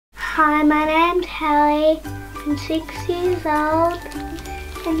Hi, my name's Halle. I'm 6 years old,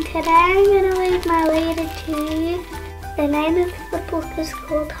 and today I'm going to read my reader to you. The name of the book is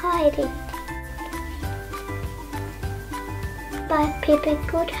called Hiding by Pippa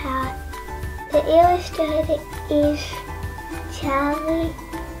Goodheart. The illustrator is Charlie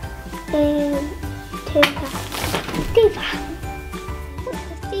and Tuka. Diva. What's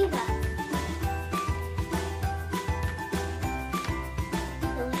a diva?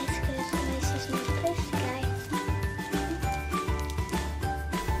 The race goes the races not supposed to go.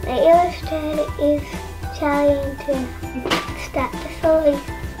 The illustrator is Charlie and Tuka. Start the story.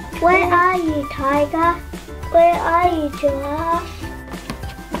 Where are you, tiger? Where are you, giraffe?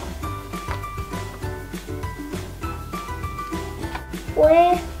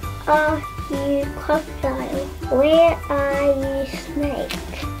 Where are you, crocodile? Where are you, snake?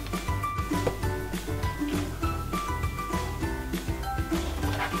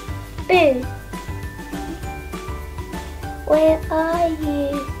 Boo! Where are you,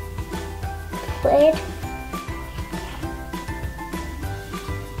 Fred?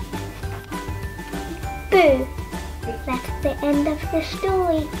 Boo! That's the end of the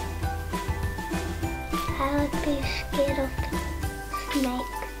story. I would be scared of the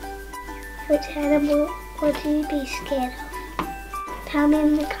snake. Which animal would you be scared of? Tell me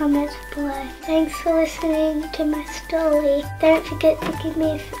in the comments below. Thanks for listening to my story. Don't forget to give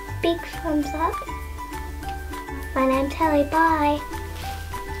me a big thumbs up. My name's Halle. Bye.